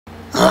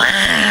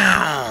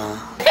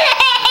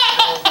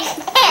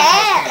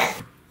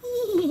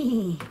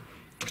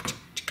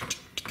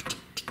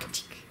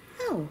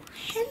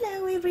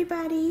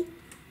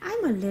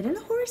little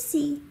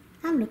horsey.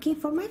 I'm looking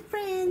for my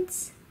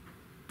friends.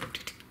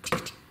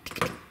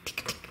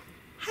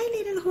 Hi,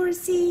 little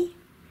horsey.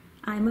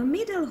 I'm a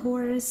middle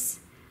horse.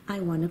 I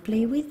want to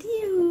play with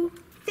you.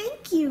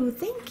 Thank you,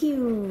 thank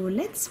you.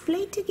 Let's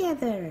play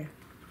together.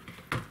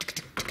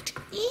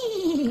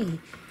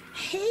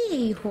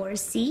 Hey,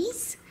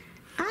 horsies.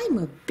 I'm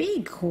a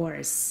big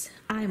horse.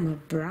 I'm a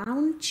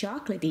brown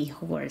chocolatey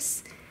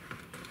horse.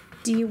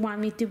 Do you want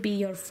me to be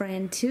your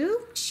friend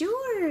too?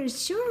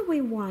 Sure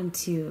we want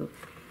to.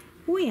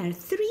 We are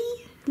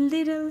 3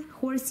 little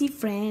horsey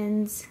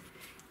friends.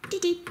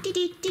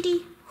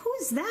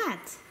 Who's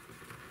that?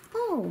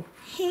 Oh,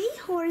 hey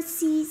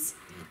horsies.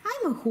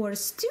 I'm a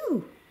horse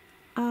too.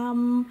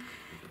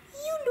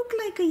 You look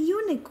like a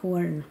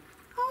unicorn.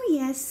 Oh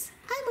yes,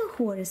 I'm a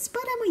horse,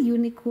 but I'm a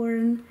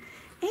unicorn.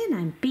 And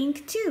I'm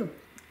pink too.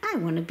 I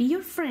want to be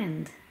your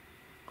friend.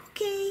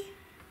 Okay.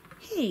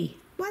 Hey,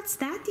 what's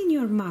that in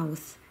your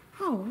mouth?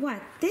 Oh,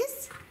 what,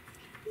 this?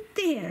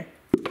 There.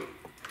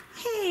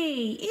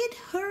 Hey, it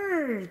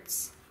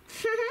hurts.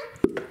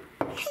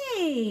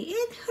 Hey,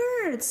 it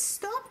hurts.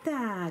 Stop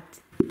that.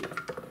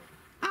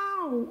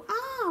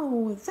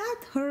 Ow, that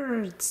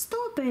hurts.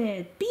 Stop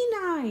it. Be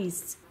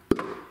nice.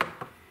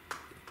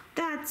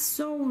 That's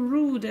so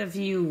rude of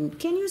you.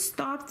 Can you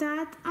stop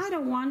that? I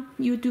don't want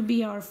you to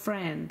be our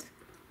friend.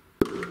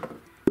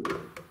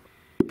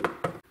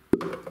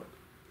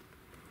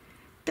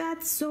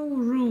 That's so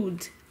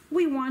rude.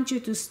 We want you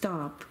to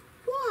stop.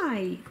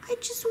 Why? I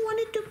just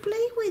wanted to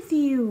play with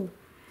you.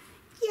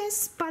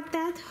 Yes, but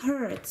that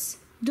hurts.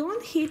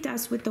 Don't hit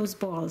us with those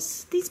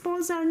balls. These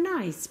balls are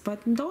nice,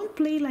 but don't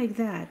play like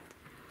that.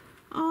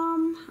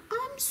 I'm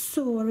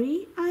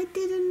sorry. I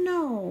didn't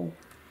know.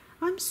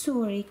 I'm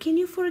sorry. Can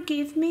you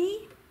forgive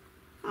me?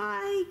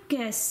 I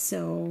guess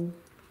so.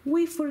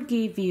 We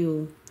forgive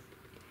you.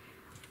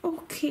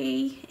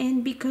 Okay,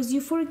 and because you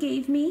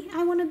forgave me,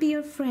 I want to be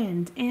your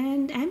friend,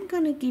 and I'm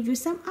gonna give you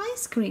some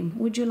ice cream.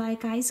 Would you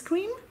like ice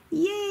cream?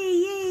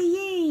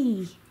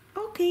 Yay!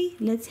 Okay,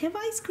 let's have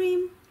ice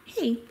cream.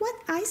 Hey, what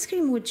ice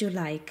cream would you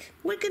like?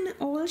 We're gonna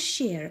all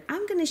share.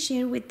 I'm gonna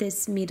share with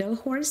this middle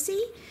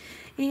horsey,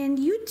 and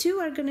you two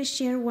are gonna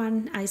share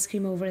one ice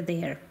cream over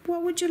there.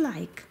 What would you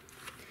like?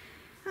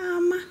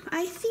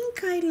 I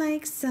think I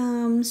like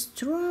some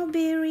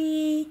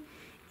strawberry,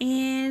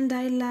 and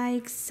I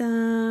like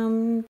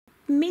some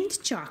mint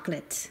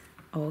chocolate.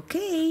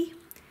 Okay,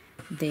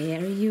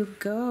 there you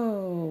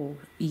go.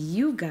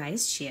 You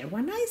guys share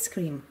one ice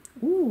cream.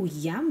 Ooh,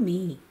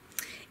 yummy.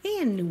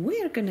 And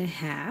we're gonna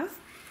have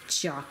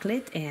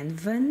chocolate and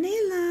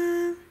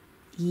vanilla.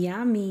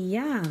 Yummy,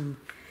 yum.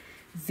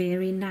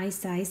 Very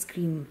nice ice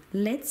cream.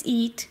 Let's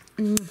eat.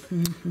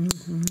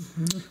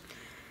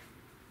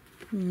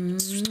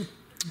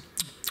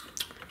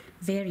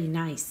 Very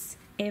nice.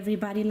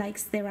 Everybody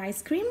likes their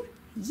ice cream?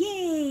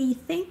 Yay!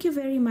 Thank you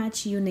very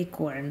much,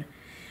 unicorn.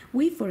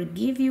 We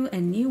forgive you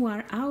and you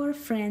are our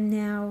friend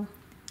now.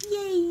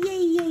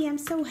 Yay! I'm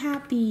so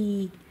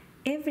happy.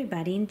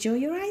 Everybody enjoy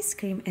your ice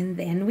cream and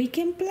then we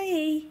can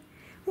play.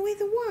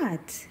 With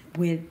what?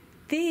 With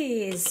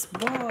this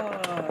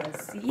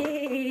balls.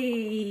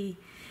 Yay!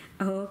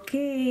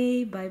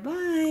 Okay,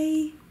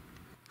 bye-bye.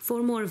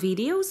 For more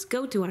videos,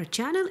 go to our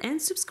channel and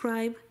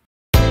subscribe.